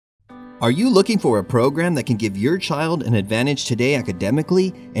Are you looking for a program that can give your child an advantage today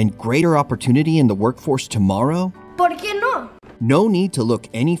academically and greater opportunity in the workforce tomorrow? ¿Por qué no? No need to look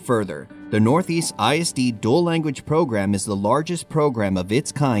any further. The North East ISD Dual Language Program is the largest program of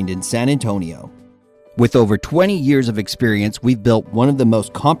its kind in San Antonio. With over 20 years of experience, we've built one of the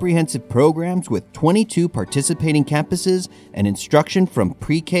most comprehensive programs with 22 participating campuses and instruction from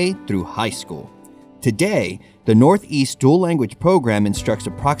pre-K through high school. Today, the Northeast Dual Language Program instructs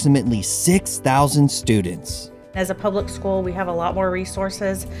approximately 6,000 students. As a public school, we have a lot more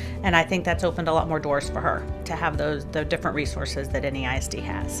resources, and I think that's opened a lot more doors for her to have the different resources that NEISD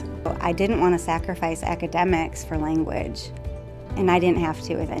has. I didn't want to sacrifice academics for language, and I didn't have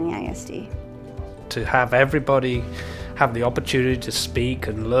to with NEISD. To have everybody have the opportunity to speak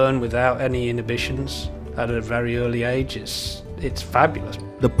and learn without any inhibitions at a very early age, it's fabulous.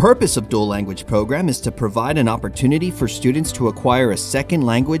 The purpose of Dual Language Program is to provide an opportunity for students to acquire a second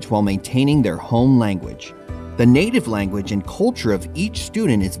language while maintaining their home language. The native language and culture of each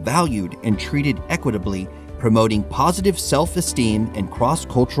student is valued and treated equitably, promoting positive self-esteem and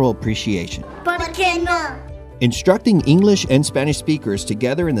cross-cultural appreciation. ¿Por qué no? Instructing English and Spanish speakers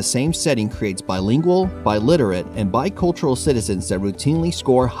together in the same setting creates bilingual, biliterate, and bicultural citizens that routinely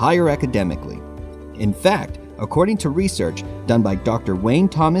score higher academically. In fact, according to research done by Dr. Wayne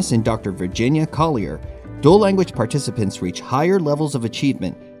Thomas and Dr. Virginia Collier, dual language participants reach higher levels of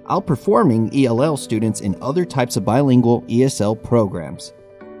achievement, outperforming ELL students in other types of bilingual ESL programs.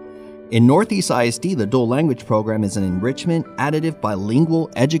 In Northeast ISD, the dual language program is an enrichment, additive, bilingual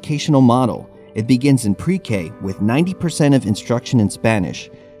educational model. It begins in pre-K with 90% of instruction in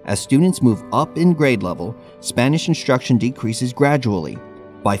Spanish. As students move up in grade level, Spanish instruction decreases gradually.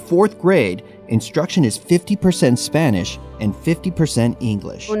 By fourth grade, instruction is 50% Spanish and 50%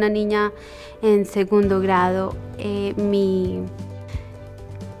 English. Una niña en segundo grado, el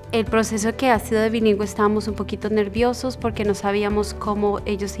proceso que ha sido de bilingüe estábamos un poquito nerviosos porque no sabíamos cómo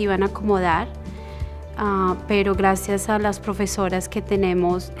ellos se iban a acomodar, pero gracias a las profesoras que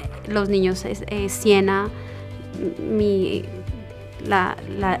tenemos, los niños, Siena, la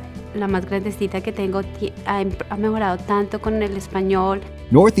más grandecita que tengo, ha mejorado tanto con el español.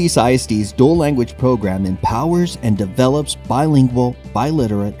 Northeast ISD's dual language program empowers and develops bilingual,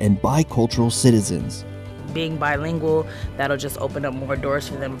 biliterate, and bicultural citizens. Being bilingual, that'll just open up more doors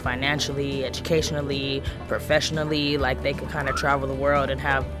for them financially, educationally, professionally, like they can kind of travel the world and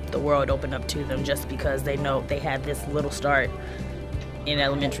have the world open up to them just because they know they had this little start in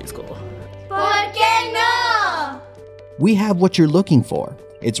elementary school. ¿Por qué no? We have what you're looking for.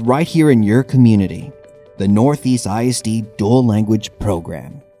 It's right here in your community. The Northeast ISD Dual Language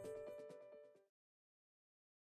Program.